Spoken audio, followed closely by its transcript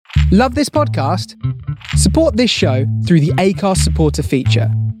Love this podcast? Support this show through the Acast supporter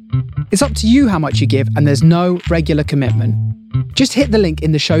feature. It's up to you how much you give, and there's no regular commitment. Just hit the link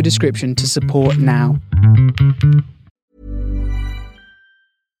in the show description to support now.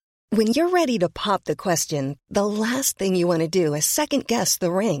 When you're ready to pop the question, the last thing you want to do is second-guess the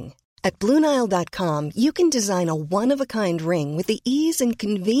ring. At BlueNile.com, you can design a one-of-a-kind ring with the ease and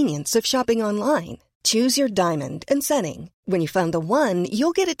convenience of shopping online. Choose your diamond and setting. When you find the one,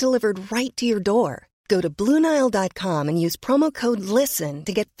 you'll get it delivered right to your door. Go to BlueNile.com and use promo code LISTEN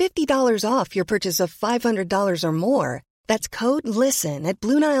to get $50 off your purchase of $500 or more. That's code LISTEN at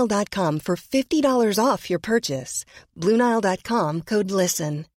BlueNile.com for $50 off your purchase. BlueNile.com, code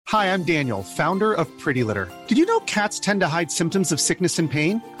LISTEN. Hi, I'm Daniel, founder of Pretty Litter. Did you know cats tend to hide symptoms of sickness and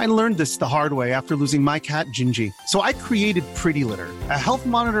pain? I learned this the hard way after losing my cat, Gingy. So I created Pretty Litter, a health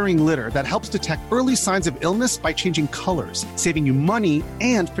monitoring litter that helps detect early signs of illness by changing colors, saving you money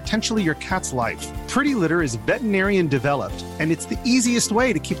and potentially your cat's life. Pretty Litter is veterinarian developed, and it's the easiest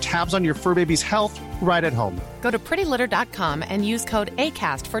way to keep tabs on your fur baby's health right at home. Go to prettylitter.com and use code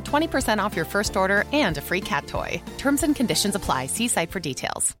ACAST for 20% off your first order and a free cat toy. Terms and conditions apply. See site for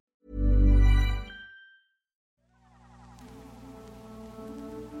details.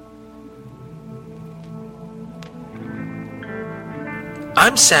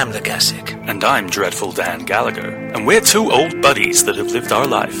 I'm Sam Legassic. And I'm Dreadful Dan Gallagher. And we're two old buddies that have lived our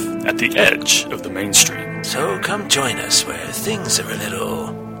life at the edge of the mainstream. So come join us where things are a little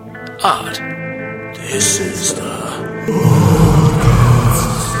odd. This is the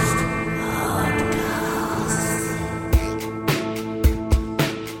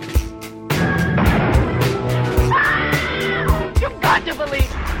You've got to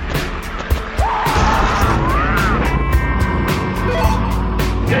believe.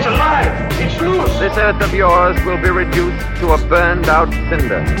 It's alive! It's loose! This earth of yours will be reduced to a burned-out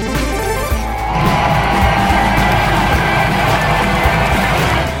cinder.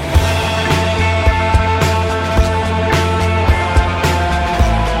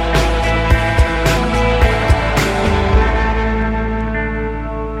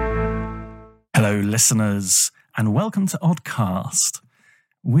 Hello, listeners, and welcome to Oddcast.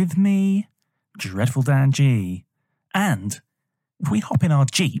 With me, Dreadful Dan G. And if we hop in our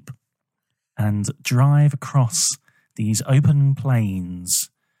Jeep and drive across these open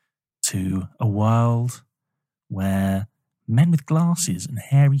plains to a world where men with glasses and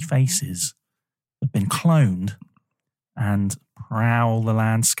hairy faces have been cloned and prowl the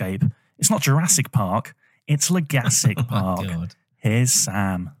landscape. It's not Jurassic Park, it's Legassic Park. God. Here's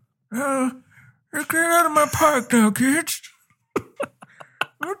Sam. Get out of my park now, kids.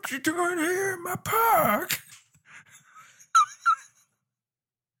 What you doing here in my park?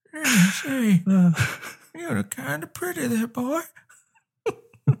 Yeah, say, you're kind of pretty there, boy.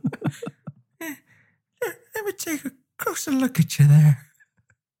 Let me take a closer look at you there.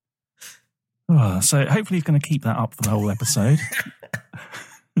 Oh, so hopefully he's going to keep that up for the whole episode.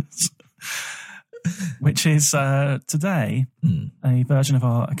 Which is today a version of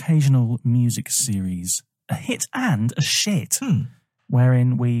our occasional music series, A Hit and a Shit,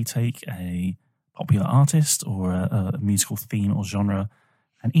 wherein we take a popular artist or a musical theme or genre,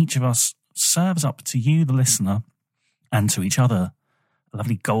 and each of us serves up to you, the listener, and to each other, a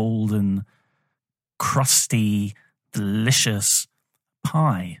lovely golden, crusty, delicious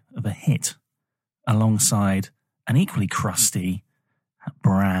pie of a hit alongside an equally crusty,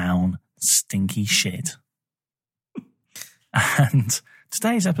 brown, stinky shit. And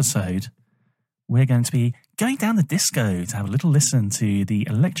today's episode, we're going to be going down the disco to have a little listen to the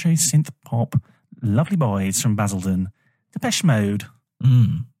electro synth pop lovely boys from Basildon, Depeche Mode.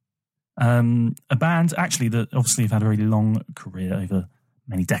 A band actually that obviously have had a very long career over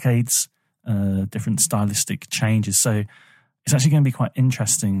many decades, different stylistic changes. So it's actually going to be quite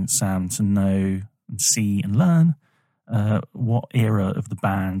interesting, Sam, to know and see and learn what era of the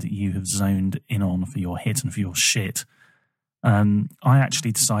band you have zoned in on for your hit and for your shit. I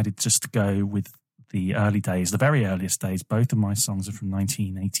actually decided just to go with the early days, the very earliest days. Both of my songs are from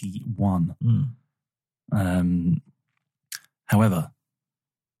 1981. However,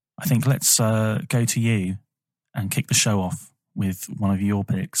 I think let's go to you and kick the show off with one of your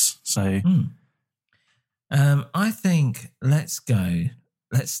picks. So, I think let's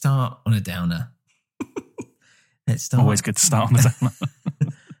start on a downer. Always good to start on a downer.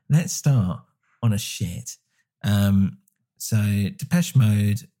 Let's start on a shit. So Depeche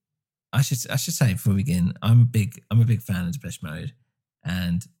Mode. I should say before we begin, I'm a big fan of Depeche Mode,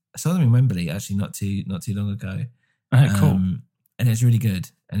 and I saw them in Wembley actually not too long ago. Oh, cool. And it was really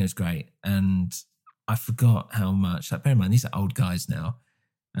good, and it was great. And I forgot how much. Like, bear in mind, these are old guys now,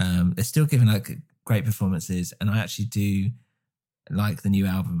 They're still giving like great performances, and I actually do like the new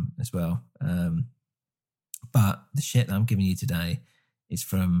album as well. But the shit that I'm giving you today is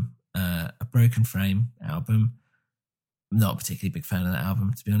from a Broken Frame album. I'm not a particularly big fan of that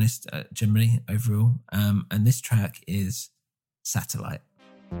album, to be honest, generally, overall. And this track is Satellite.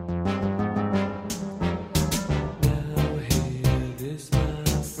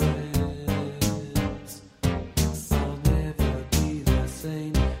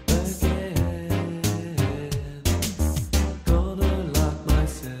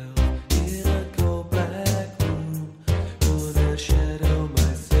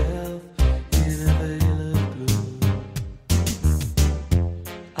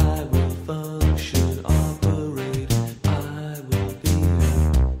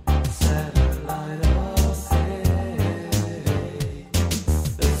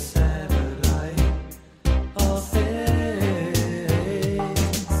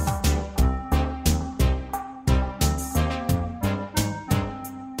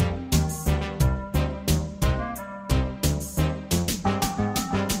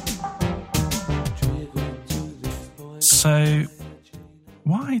 So,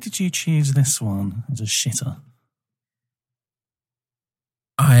 why did you choose this one as a shitter?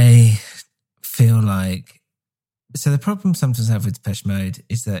 I feel like... So the problem sometimes I have with Depeche Mode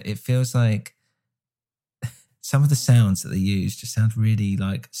is that it feels like some of the sounds that they use just sound really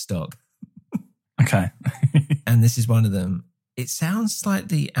like stock. Okay. And this is one of them. It sounds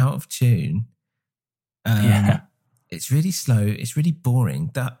slightly out of tune. Yeah. It's really slow. It's really boring.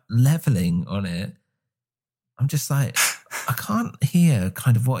 That leveling on it, I'm just like, I can't hear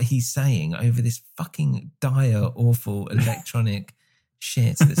kind of what he's saying over this fucking dire, awful electronic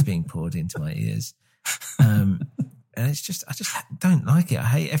shit that's being poured into my ears. And it's just, I just don't like it. I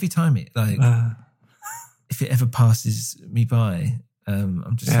hate every time it, like, if it ever passes me by,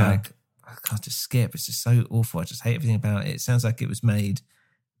 I'm just like, I can't just skip. It's just so awful. I just hate everything about it. It sounds like it was made,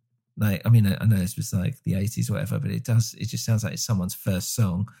 like, I mean, I know this was like the 80s or whatever, but it just sounds like it's someone's first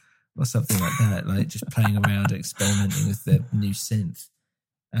song or something like that, like just playing around, experimenting with their new synth.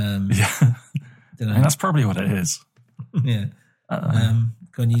 Yeah. And that's probably what it is. Yeah. Go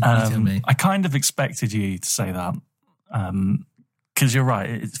on, you tell me. I kind of expected you to say that because you're right.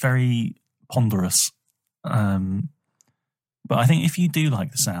 It's very ponderous. But I think if you do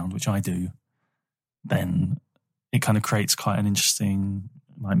like the sound, which I do, then it kind of creates quite an interesting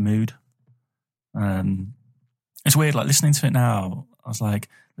like mood. It's weird, like listening to it now, I was like,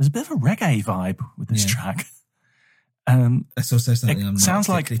 there's a bit of a reggae vibe with this track. That's also something I'm sounds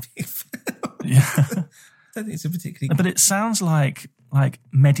not like, particularly fan of. Yeah. I don't think it's a particularly... But it sounds like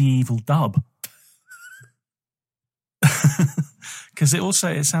medieval dub. Because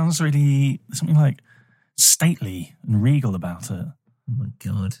it sounds really something like stately and regal about it. Oh my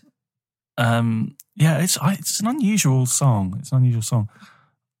God. Yeah, it's an unusual song. It's an unusual song.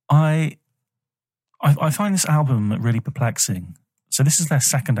 I find this album really perplexing. So this is their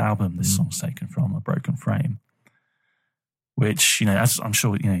second album this song's taken from, A Broken Frame, which, you know, as I'm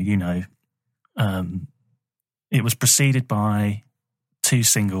sure you know, it was preceded by two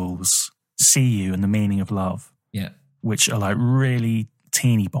singles, See You and The Meaning of Love, which are like really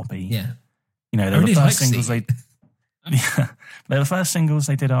teeny boppy. Yeah. You know, they're the first singles they're the first singles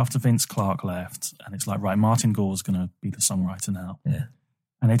they did after Vince Clarke left, and it's like, right, Martin Gore's going to be the songwriter now. Yeah.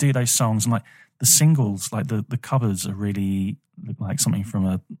 And they do those songs, and like the singles, like the covers are really like something from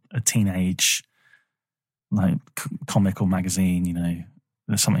a teenage like comic or magazine. You know,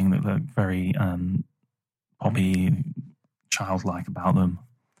 there's something that look very poppy, childlike about them.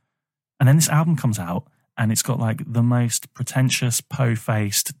 And then this album comes out, and it's got like the most pretentious,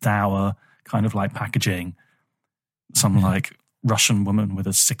 po-faced, dour kind of like packaging. Some like Russian woman with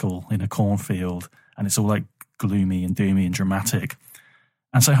a sickle in a cornfield, and it's all like gloomy and doomy and dramatic.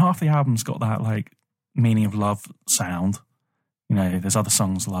 And so half the album's got that like Meaning of Love sound. You know, there's other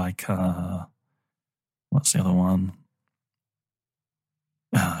songs like, what's the other one?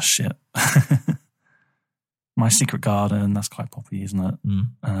 Ah, shit. My Secret Garden, that's quite poppy, isn't it?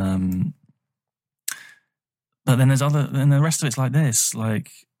 But then then the rest of it's like this,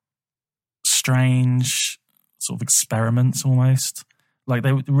 like strange sort of experiments almost. Like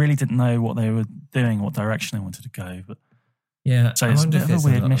they really didn't know what they were doing, what direction they wanted to go. But yeah, so it's a bit of a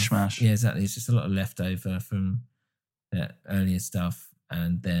weird mishmash. Yeah, exactly. It's just a lot of leftover from their earlier stuff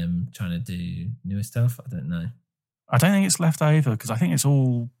and them trying to do newer stuff. I don't know. I don't think it's left over because I think it's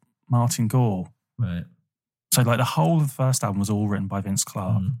all Martin Gore. Right. So like the whole of the first album was all written by Vince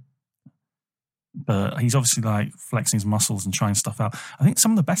Clarke. But he's obviously like flexing his muscles and trying stuff out. I think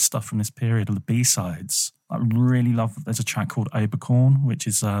some of the best stuff from this period are the B-sides. I really love. There's a track called Oberkorn, which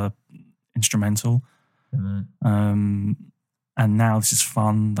is instrumental. Mm-hmm. And Now This Is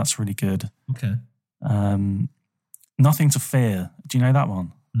Fun. That's really good. Okay. Nothing to Fear. Do you know that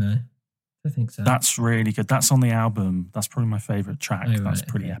one? No, I think so. That's really good. That's on the album. That's probably my favourite track. Oh, right, that's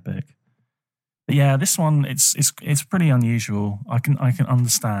pretty epic. But yeah, this one it's pretty unusual. I can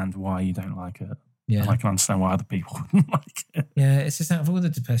understand why you don't like it. Yeah, and I can understand why other people wouldn't like it. Yeah, it's just out of all the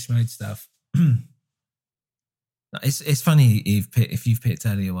Depeche Mode stuff. It's funny if you've picked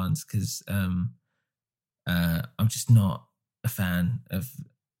earlier ones because I'm just not a fan of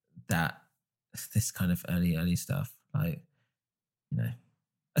this kind of early stuff. Like, you know,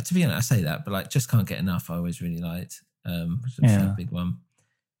 to be honest, I say that, but like, Just Can't Get Enough, I always really liked, which was a big one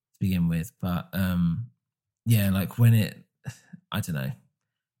to begin with. But yeah, like I don't know,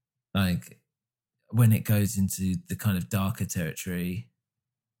 like when it goes into the kind of darker territory,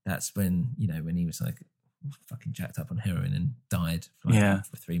 that's when, you know, when he was like fucking jacked up on heroin and died for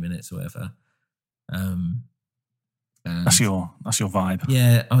 3 minutes or whatever. That's your vibe.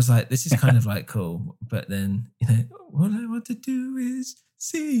 Yeah, I was like, this is kind of like cool, but then, you know, what I want to do is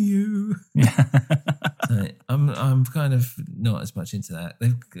see you. Yeah. So I'm kind of not as much into that.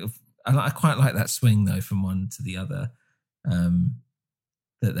 I quite like that swing though from one to the other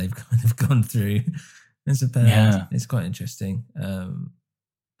that they've kind of gone through as a band. Yeah. It's quite interesting.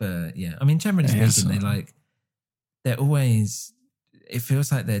 But yeah, I mean, generally speaking, they're always. It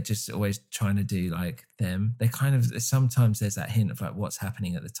feels like they're just always trying to do like them. They kind of, sometimes there's that hint of like what's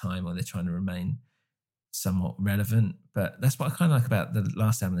happening at the time, or they're trying to remain somewhat relevant. But that's what I kind of like about the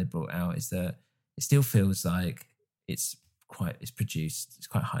last album they brought out, is that it still feels like it's produced, it's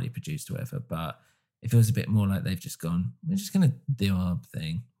quite highly produced or whatever, but it feels a bit more like they've just gone, we're just going to do our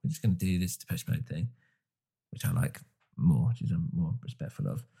thing. We're just going to do this Depeche Mode thing, which I like more, which I'm more respectful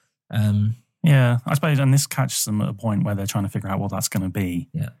of. Yeah, I suppose, and this catches them at a point where they're trying to figure out what that's going to be.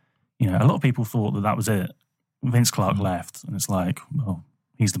 Yeah. You know, a lot of people thought that was it. Vince Clarke left, and it's like, well,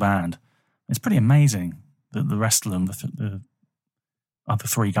 he's the band. It's pretty amazing that the rest of them, the other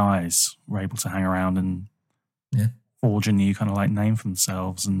three guys, were able to hang around and forge a new kind of like name for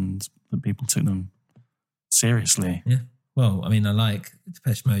themselves, and that people took them seriously. Yeah. Well, I mean, I like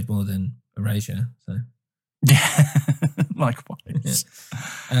Depeche Mode more than Erasure, so. Yeah, likewise.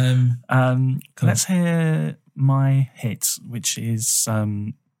 Cool. Let's hear my hit, which is a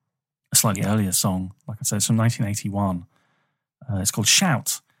slightly earlier song. Like I said, it's from 1981. It's called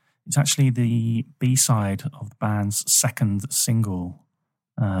Shout. It's actually the B-side of the band's second single,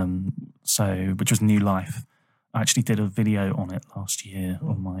 which was New Life. I actually did a video on it last year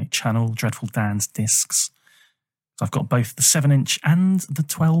on my channel, Dreadful Dan's Discs. So I've got both the 7-inch and the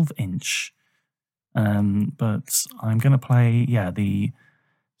 12-inch. But I'm going to play, the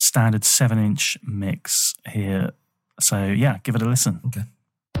standard 7-inch mix here. So, yeah, give it a listen. Okay.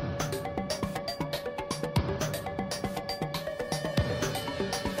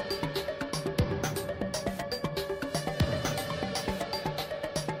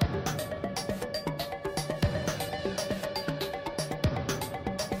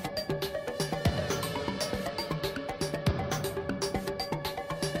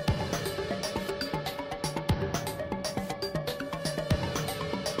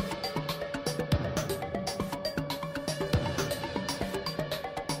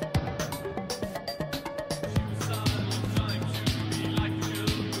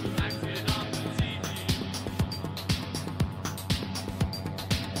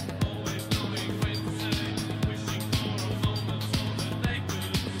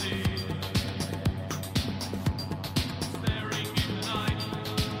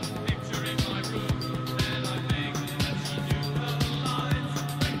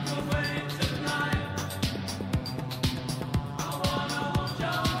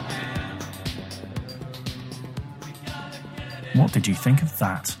 What did you think of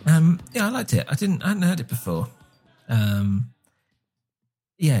that? Yeah, I liked it. I hadn't heard it before.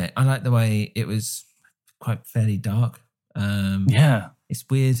 Yeah, I like the way it was quite fairly dark. It's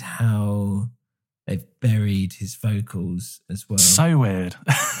weird how they've buried his vocals as well. So weird.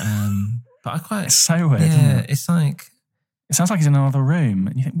 But it's so weird. Yeah, isn't it? it's like, it sounds like he's in another room,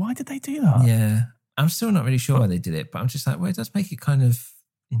 and you think, why did they do that? Yeah, I'm still not really sure why they did it, but I'm just like, well, it does make it kind of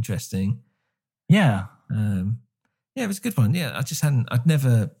interesting. Yeah. Yeah, it was a good one. Yeah, I'd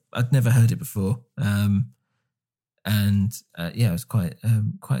never heard it before. I was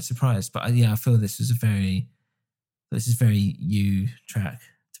quite surprised. But I feel this is very you track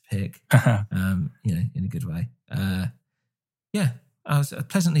to pick. In a good way. I was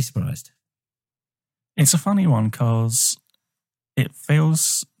pleasantly surprised. It's a funny one because it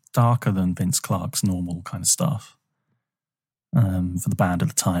feels darker than Vince Clarke's normal kind of stuff for the band at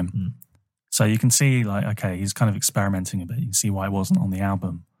the time. So you can see, like, okay, he's kind of experimenting a bit. You can see why it wasn't on the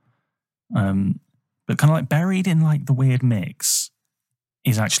album. But kind of like buried in like the weird mix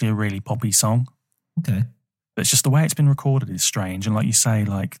is actually a really poppy song. Okay. But it's just the way it's been recorded is strange. And like you say,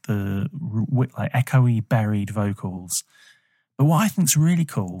 like the like echoey, buried vocals. But what I think's really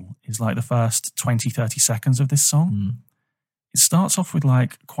cool is like the first 20, 30 seconds of this song. It starts off with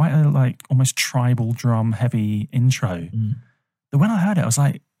like quite a like almost tribal drum heavy intro. But when I heard it, I was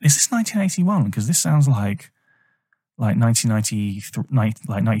like, is this 1981? Because this sounds like 1993,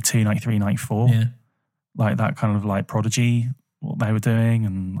 like 92, 93, 94. Yeah. Like that kind of like Prodigy, what they were doing.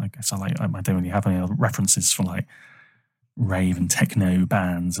 And I guess I don't really have any other references for like rave and techno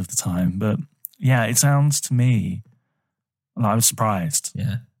bands of the time. But yeah, it sounds to me, I was surprised.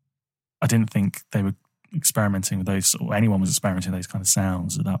 Yeah. I didn't think they were experimenting with those, or anyone was experimenting with those kind of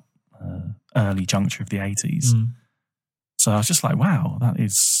sounds at that early juncture of the 80s. So I was just like, wow,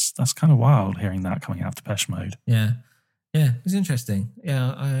 that's kind of wild hearing that coming out of Depeche Mode. Yeah. Yeah, it was interesting.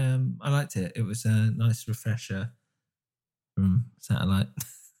 Yeah, I liked it. It was a nice refresher from Satellite.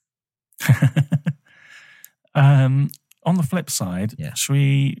 On the flip side, should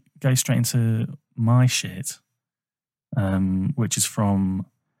we go straight into my shit, which is from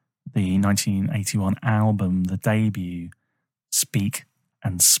the 1981 album, the debut, Speak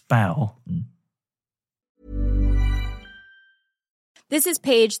and Spell. This is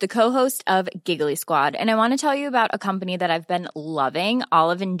Paige, the co-host of Giggly Squad, and I want to tell you about a company that I've been loving,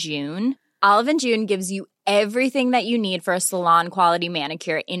 Olive & June. Olive & June gives you everything that you need for a salon-quality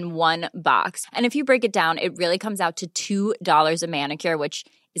manicure in one box. And if you break it down, it really comes out to $2 a manicure, which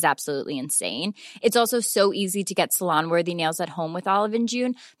is absolutely insane. It's also so easy to get salon-worthy nails at home with Olive &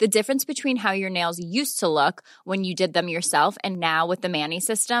 June. The difference between how your nails used to look when you did them yourself and now with the Mani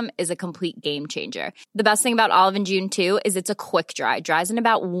system is a complete game changer. The best thing about Olive & June, too, is it's a quick dry. Dries in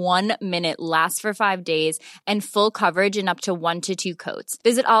about 1 minute, lasts for 5 days, and full coverage in up to 1 to 2 coats.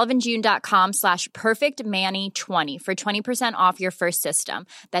 Visit oliveandjune.com/perfectmani20 for 20% off your first system.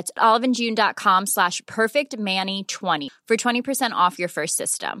 That's oliveandjune.com/perfectmani20 for 20% off your first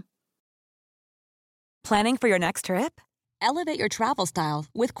system. Planning for your next trip? Elevate your travel style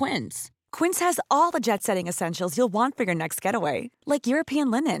with Quince. Quince has all the jet-setting essentials you'll want for your next getaway, like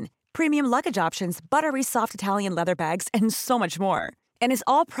European linen, premium luggage options, buttery soft Italian leather bags, and so much more. And is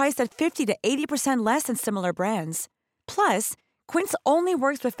all priced at 50 to 80% less than similar brands. Plus, Quince only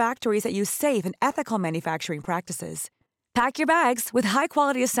works with factories that use safe and ethical manufacturing practices. Pack your bags with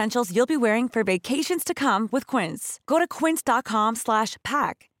high-quality essentials you'll be wearing for vacations to come with Quince. Go to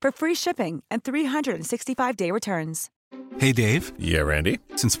quince.com/pack for free shipping and 365-day returns. Hey, Dave. Yeah, Randy.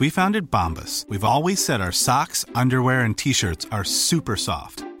 Since we founded Bombas, we've always said our socks, underwear, and T-shirts are super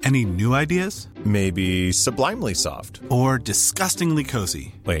soft. Any new ideas? Maybe sublimely soft. Or disgustingly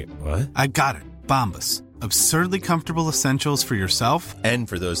cozy. Wait, what? I got it. Bombas. Absurdly comfortable essentials for yourself and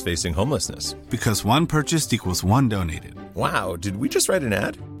for those facing homelessness. Because one purchased equals one donated. Wow, did we just write an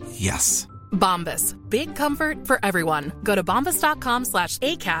ad? Yes. Bombas. Big comfort for everyone. Go to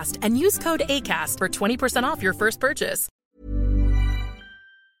bombas.com/ACAST and use code ACAST for 20% off your first purchase.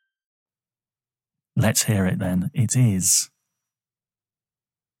 Let's hear it then. It is...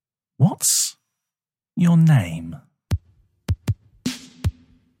 What's your name?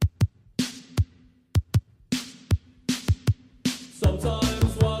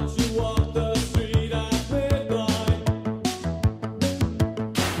 Sometimes watch you walk the street at midnight.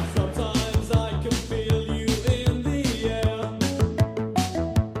 Sometimes I can feel you in the air.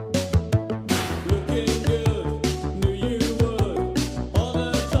 Looking good, knew you would. All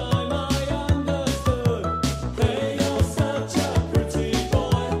the time I understood. Hey, you're such a pretty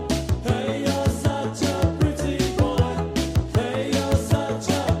boy. Hey, you're such a pretty boy. Hey, you're such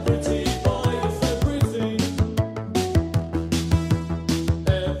a pretty boy. You're so pretty.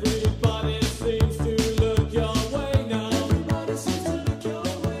 Everybody seems to look your way now. Everybody seems to look your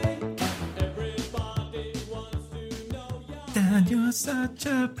way. Everybody wants to know your Dan, you're such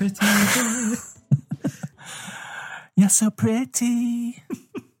a pretty boy. You're so pretty.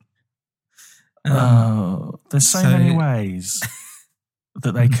 There's so many ways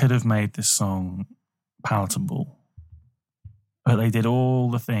that they could have made this song palatable. But they did all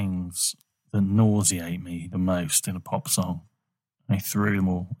the things that nauseate me the most in a pop song. They threw them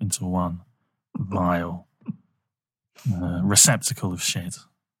all into one vile receptacle of shit.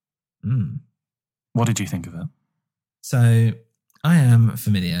 What did you think of it? So I am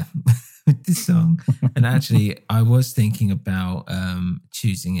familiar with this song. And actually, I was thinking about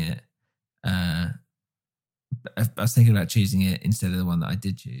choosing it I was thinking about choosing it instead of the one that I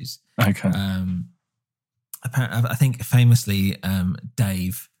did choose. Okay. Apparently, I think famously,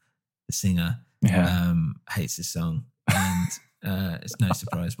 Dave, the singer, hates this song, and it's no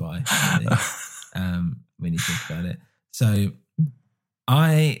surprise why. Really, when you think about it. So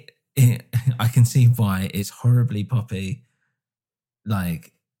I can see why it's horribly poppy.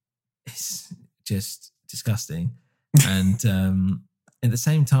 Like, it's just disgusting. And at the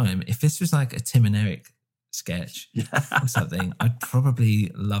same time, if this was like a Tim and Eric sketch or something, I'd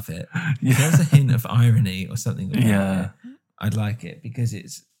probably love it. If there's a hint of irony or something about it, I'd like it, because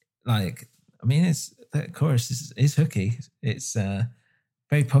it's like, I mean, it's that chorus is hooky. It's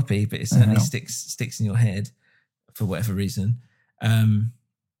very poppy, but it certainly sticks in your head for whatever reason. And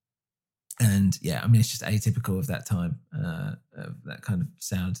yeah, I mean, it's just atypical of that time, of that kind of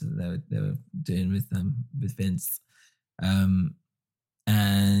sound that they were doing with Vince.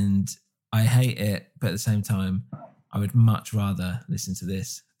 And I hate it, but at the same time, I would much rather listen to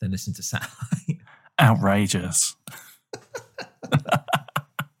this than listen to Satellite. Outrageous.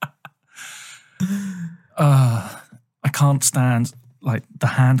 I can't stand like the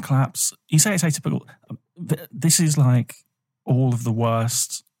hand claps. You say it's atypical. This is like all of the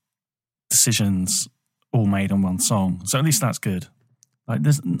worst decisions all made on one song. So at least that's good. Like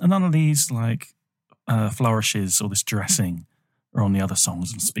there's none of these like flourishes or this dressing are on the other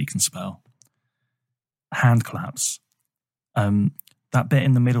songs and Speak and Spell. Hand claps. That bit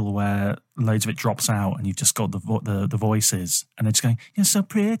in the middle where loads of it drops out and you've just got the voices and they're just going, "You're so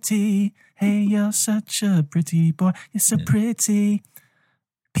pretty. Hey, you're such a pretty boy. You're so pretty.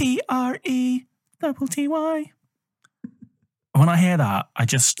 PRETTY." When I hear that, I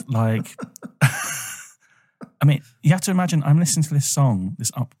just like... I mean, you have to imagine I'm listening to this song,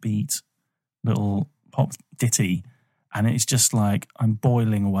 this upbeat little pop ditty, and it's just like I'm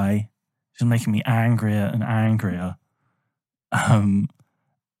boiling away. It's just making me angrier and angrier. And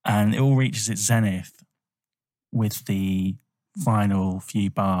it all reaches its zenith with the final few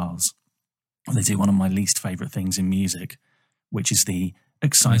bars. They do one of my least favourite things in music, which is the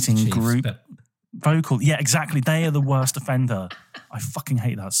exciting group vocal. Yeah, exactly. They are the worst offender. I fucking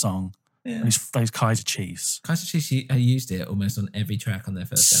hate that song. Yeah. Those Kaiser Chiefs. Kaiser Chiefs used it almost on every track on their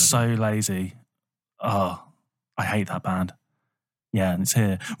first album. So lazy. Oh, I hate that band. Yeah, and it's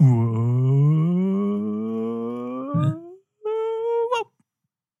here.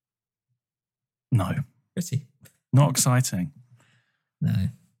 No. Pretty. Not exciting. No.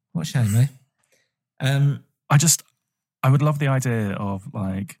 What a shame, eh? I would love the idea of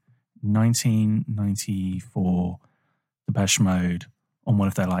like 1994 Depeche Mode on one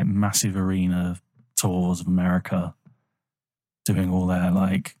of their like massive arena tours of America, doing all their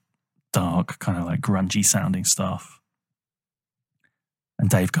like dark, kind of like grungy sounding stuff. And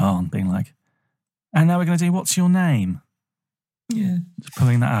Dave Gahan being like, "And now we're going to do What's Your Name?" Yeah. Just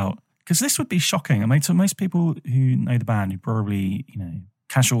pulling that out. Because this would be shocking. I mean, to most people who know the band, who probably,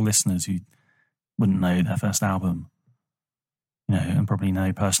 casual listeners who wouldn't know their first album, and probably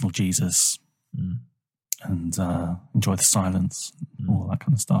know Personal Jesus and Enjoy the Silence, all that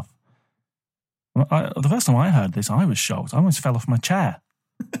kind of stuff. The first time I heard this, I was shocked. I almost fell off my chair.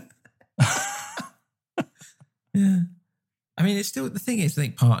 Yeah. I mean, it's still, the thing is, I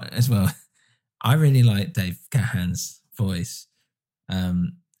think part as well, I really like Dave Gahan's voice.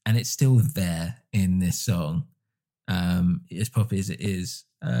 And it's still there in this song, as poppy as it is.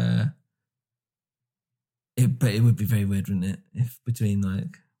 But it would be very weird, wouldn't it? If between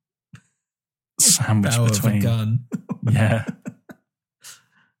like sandwich between of a gun. Yeah.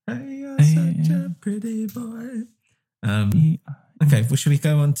 Hey, you're such a pretty boy. Okay, well, should we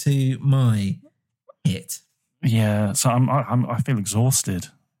go on to my hit? Yeah. So I feel exhausted.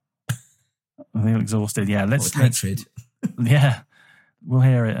 Yeah. Let's hatred. Yeah. We'll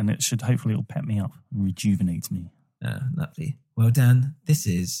hear it, and it'll pep me up and rejuvenate me. Lovely. Well, Dan, this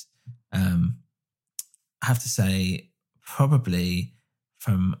is, I have to say, probably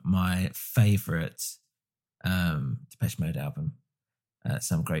from my favourite Depeche Mode album,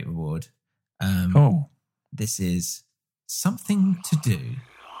 Some Great Reward. This is Something to Do.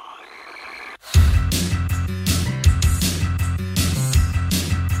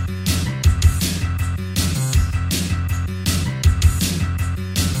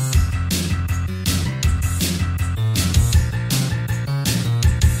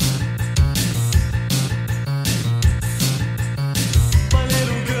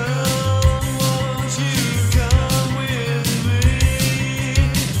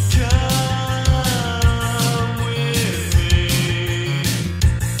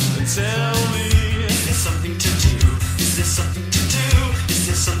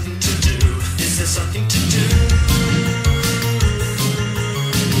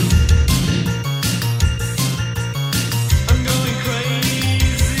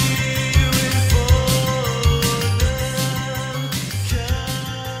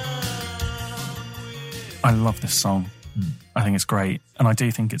 I love this song. I think it's great. And I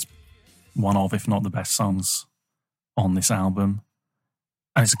do think it's one of, if not the best songs on this album.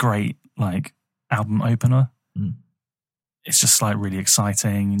 And it's a great, like, album opener. It's just, like, really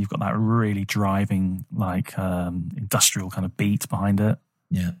exciting. And you've got that really driving, like, industrial kind of beat behind it.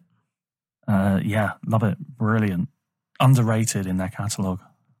 Yeah. Yeah, love it. Brilliant. Underrated in their catalogue.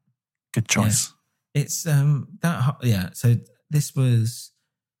 Good choice. Yeah. It's, so this was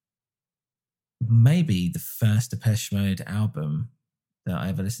maybe the first Depeche Mode album that I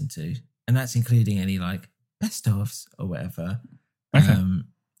ever listened to. And that's including any, like, best-ofs or whatever. Okay.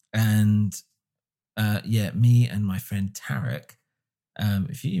 Me and my friend Tarek,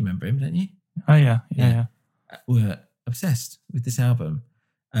 if you remember him, don't you? Oh, yeah. Were obsessed with this album.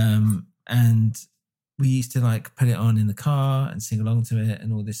 And we used to, like, put it on in the car and sing along to it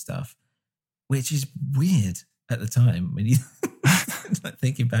and all this stuff, which is weird at the time when you like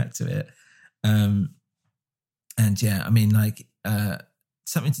thinking back to it. And yeah, I mean, like,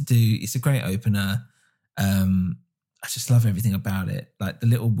 Something to Do, it's a great opener. I just love everything about it. Like the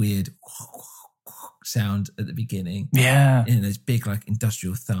little weird sound at the beginning. Yeah. You know, those big, like,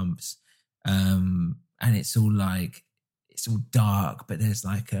 industrial thumps. And it's all dark, but there's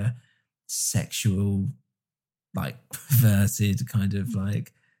like a sexual, like, perverted kind of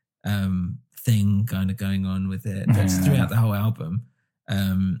like thing kind of going on with it. That's throughout the whole album.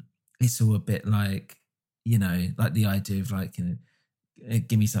 It's all a bit like, you know, like the idea of, like, you know,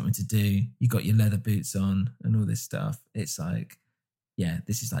 give me something to do. You got your leather boots on and all this stuff. It's like, yeah,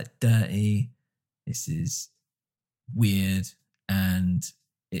 this is like dirty. This is weird, and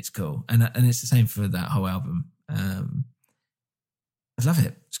it's cool. And it's the same for that whole album. I love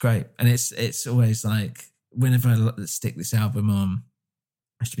it. It's great. And it's always like, whenever I stick this album on,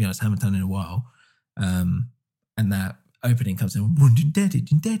 which, to be honest, I haven't done in a while, and that opening comes in, and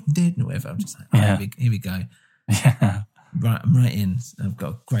whatever, I'm just like, oh, here we go. Yeah. Right, I'm right in. I've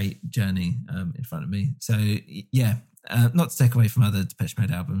got a great journey in front of me. So, yeah, not to take away from other Depeche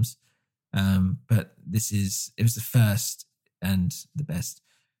Mode albums, but it was the first and the best,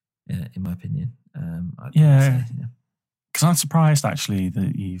 in my opinion. Because I'm surprised, actually,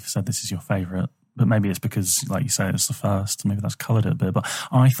 that you've said this is your favourite, but maybe it's because, like you say, it's the first. Maybe that's coloured it a bit. But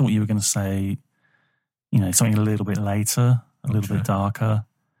I thought you were going to say, you know, something a little bit later, a little bit darker.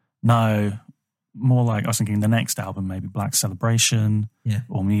 No, more like, I was thinking the next album, maybe Black Celebration,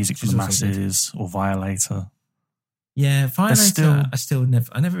 or Music for the Masses, or Violator. Yeah, Violator.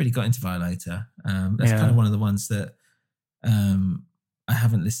 I never really got into Violator. That's kind of one of the ones that I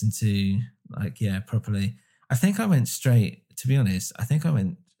haven't listened to, like, properly. I think I went straight, to be honest. I think I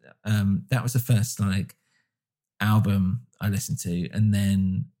went. That was the first, like, album I listened to, and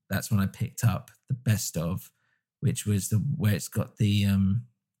then that's when I picked up the best of, which was where it's got the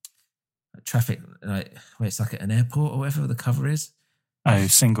traffic, like, where it's like at an airport or whatever the cover is. Oh,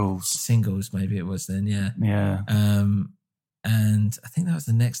 Singles, maybe it was then. Yeah. And I think that was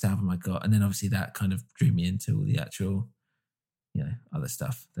the next album I got, and then obviously that kind of drew me into all the actual, you know, other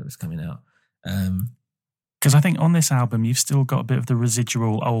stuff that was coming out. Because I think on this album you've still got a bit of the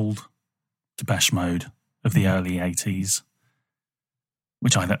residual old Depeche Mode of the early 80s,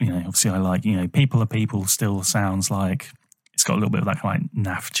 which obviously I like. You know, People Are People still sounds like it's got a little bit of that kind of like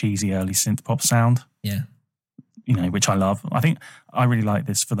naff, cheesy early synth pop sound. Yeah. You know, which I love. I think I really like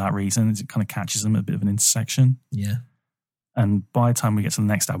this for that reason. It kind of catches them at a bit of an intersection. Yeah. And by the time we get to the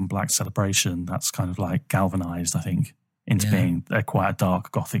next album, Black Celebration, that's kind of like galvanized, I think, into being quite a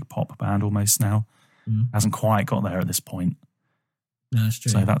dark gothic pop band almost now. Hasn't quite got there at this point. No, that's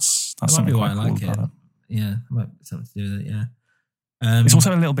true. So that's something quite cool about it. Yeah, might be something to do with it. Yeah. It's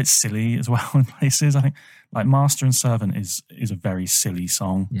also a little bit silly as well in places. I think, like, Master and Servant is a very silly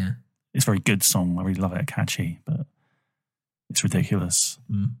song. Yeah. It's a very good song. I really love it. Catchy, but it's ridiculous.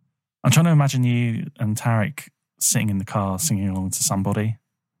 I'm trying to imagine you and Tarek sitting in the car singing along to Somebody.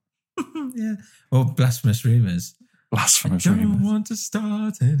 Yeah. Or Blasphemous Rumours. Blasphemous I Rumours. don't want to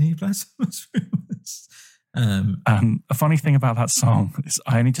start any blasphemous rumours. A funny thing about that song is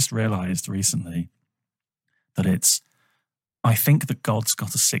I only just realised recently that I think that God's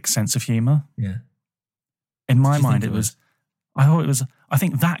got a sick sense of humour. Yeah. In my mind, I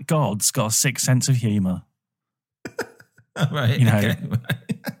think that God's got a sick sense of humour. Right. You know, okay.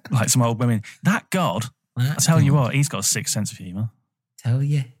 like some old women. That God, I tell you what, he's got a sick sense of humour. Tell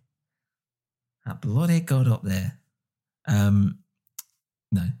you. That bloody God up there. No.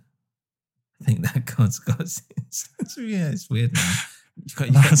 I think that God's got... it's weird now. You've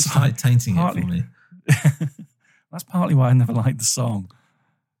got to start tainting it for me. That's partly why I never liked the song.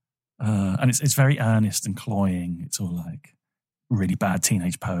 And it's very earnest and cloying. It's all like really bad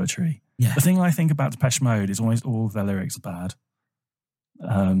teenage poetry. Yeah. The thing I think about Depeche Mode is almost all of their lyrics are bad.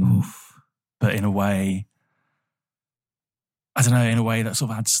 But in a way, I don't know, in a way that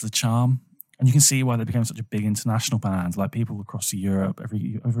sort of adds to the charm. And you can see why they became such a big international band. Like people across Europe,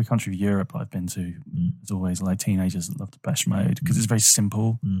 every country of Europe I've been to, there's always like teenagers that love Depeche Mode because it's very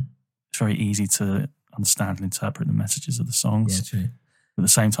simple. It's very easy to understand and interpret the messages of the songs. Yeah, true. But at the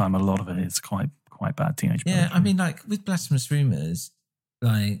same time, a lot of it is quite bad teenage Yeah, poetry. I mean, like with Blasphemous Rumours,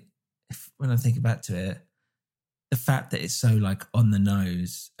 like when I think back to it, the fact that it's so like on the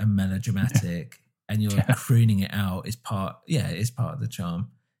nose and melodramatic and you're crooning it out is part of the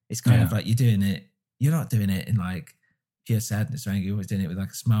charm. It's kind of like you're not doing it in like pure sadness or anger, you're always doing it with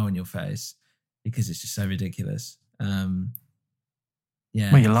like a smile on your face because it's just so ridiculous. Well,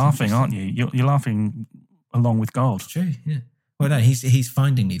 you're laughing, aren't you? You're laughing along with God. True, yeah. Well, no, he's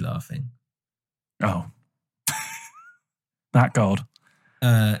finding me laughing. Oh. That God.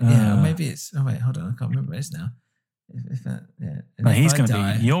 Yeah, or maybe it's... Oh, wait, hold on. I can't remember what it is now. No, he's going to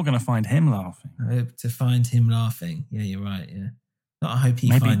be... You're going to find him laughing. I hope to find him laughing. Yeah, you're right, yeah. Not I hope he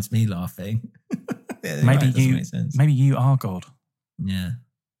finds me laughing. Maybe you are God. Yeah.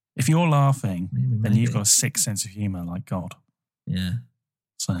 If you're laughing, then you've got a sick sense of humour like God. Yeah.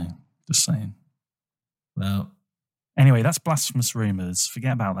 So, just saying. Well... Anyway, that's Blasphemous Rumours.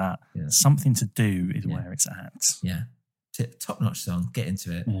 Forget about that. Yeah. Something to Do is where it's at. Yeah. Top-notch song. Get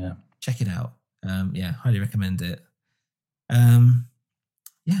into it. Yeah. Check it out. Highly recommend it.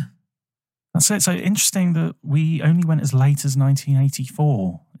 Yeah. That's it. So interesting that we only went as late as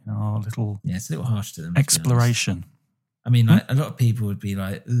 1984 in our little... Yeah, it's a little harsh to them. Exploration. I mean, like, a lot of people would be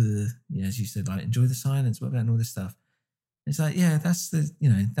like, ugh, yeah, as you said, like, enjoy the silence, what about all this stuff? It's like, yeah, that's the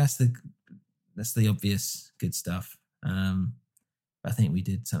obvious good stuff. But I think we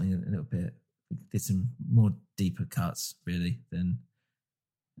did something a little bit, we did some more deeper cuts, really, than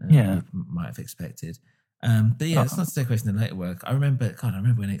we might have expected. But yeah, it's not to take away from the later work. I remember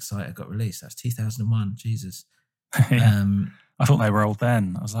when Exciter got released. That's 2001. Jesus. I thought they were old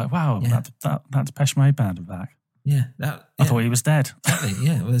then. I was like, wow, that Depeche Mode band are back. Yeah. I thought he was dead. Exactly.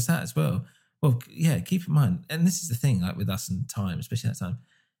 Yeah. Well, there's that as well. Well, yeah, keep in mind, and this is the thing, like with us and time, especially that time,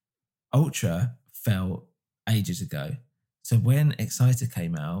 Ultra fell ages ago. So when Exciter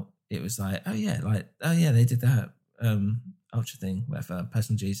came out, it was like, they did that Ultra thing, whatever,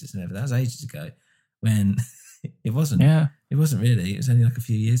 Personal Jesus and whatever. That was ages ago. When it wasn't. Yeah. It wasn't really. It was only like a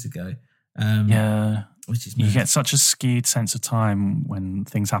few years ago. Which is mad. You get such a skewed sense of time when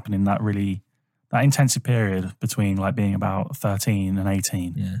things happen in that intensive period between like being about 13 and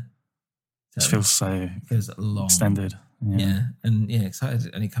 18. Yeah. It feels long. Extended. Yeah. And Excited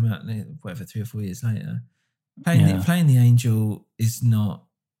only come out, 3 or 4 years later. Playing the Angel is not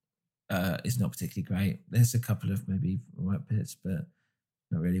particularly great. There's a couple of maybe right bits, but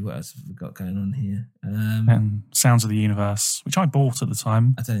not really. What else have we got going on here? And Sounds of the Universe, which I bought at the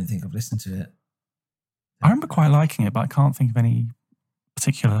time. I don't think I've listened to it. I remember quite liking it, but I can't think of any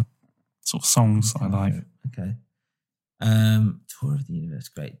particular sort of songs I like. Okay. Tour of the Universe,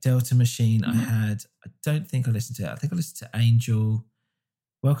 great. Delta Machine, I don't think I listened to it. I think I listened to Angel.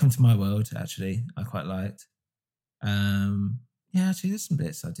 Welcome to My World, actually, I quite liked. Actually, there's some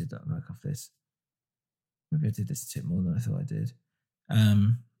bits I did like off this. Maybe I did listen to it more than I thought I did.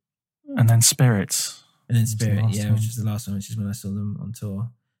 And then Spirit. Which was the last one, which is when I saw them on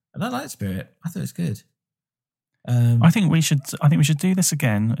tour. And I liked Spirit. I thought it was good. I think we should do this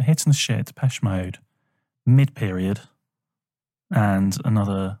again. Hitting the shit, Depeche Mode, mid-period, and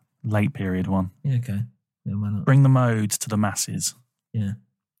another late period one. Yeah, okay. Yeah, why not? Bring the mode to the masses. Yeah.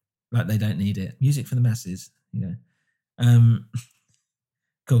 Like they don't need it. Music for the masses. Yeah.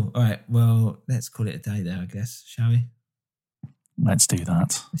 Cool. All right. Well, let's call it a day there, I guess. Shall we? Let's do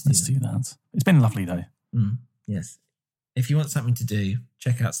that. Let's do that. It's been lovely, though. Yes. If you want something to do,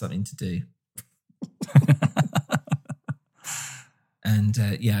 check out Something to Do. And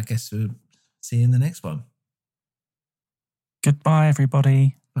I guess we'll see you in the next one. Goodbye,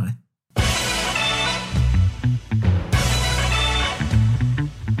 everybody. Bye.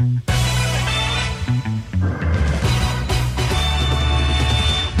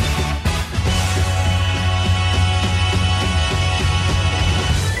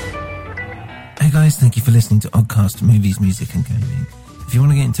 Hey guys, thank you for listening to Oddcast Movies, Music and Gaming. If you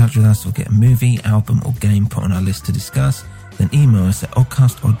want to get in touch with us or get a movie, album or game put on our list to discuss, then email us at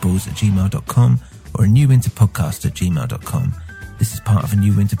oddcastoddballs@gmail.com or a newwinterpodcast@gmail.com. This is part of a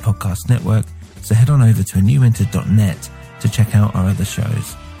New Winter Podcast network, so head on over to anewwinter.net to check out our other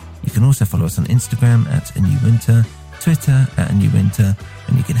shows. You can also follow us on Instagram at A New Winter, Twitter at A New Winter,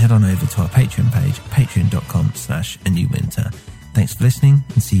 and you can head on over to our Patreon page, patreon.com/A New Winter. Thanks for listening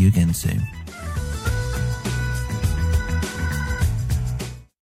and see you again soon.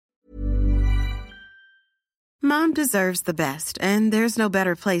 Mom deserves the best, and there's no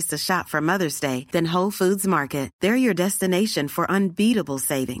better place to shop for Mother's Day than Whole Foods Market. They're your destination for unbeatable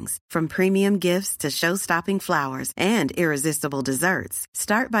savings, from premium gifts to show-stopping flowers and irresistible desserts.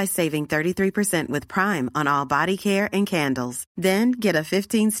 Start by saving 33% with Prime on all body care and candles. Then get a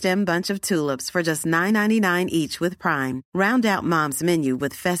 15-stem bunch of tulips for just $9.99 each with Prime. Round out Mom's menu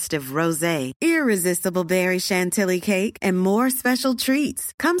with festive rosé, irresistible berry chantilly cake, and more special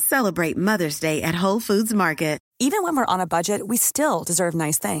treats. Come celebrate Mother's Day at Whole Foods Market. Even when we're on a budget, we still deserve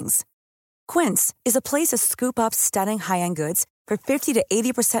nice things. Quince is a place to scoop up stunning high-end goods for 50 to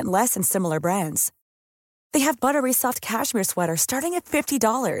 80% less than similar brands. They have buttery soft cashmere sweaters starting at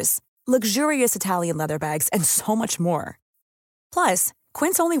 $50, luxurious Italian leather bags, and so much more. Plus,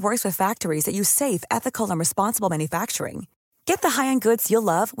 Quince only works with factories that use safe, ethical, and responsible manufacturing. Get the high-end goods you'll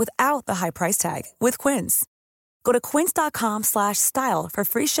love without the high price tag with Quince. Go to quince.com/style for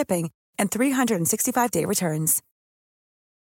free shipping and 365-day returns.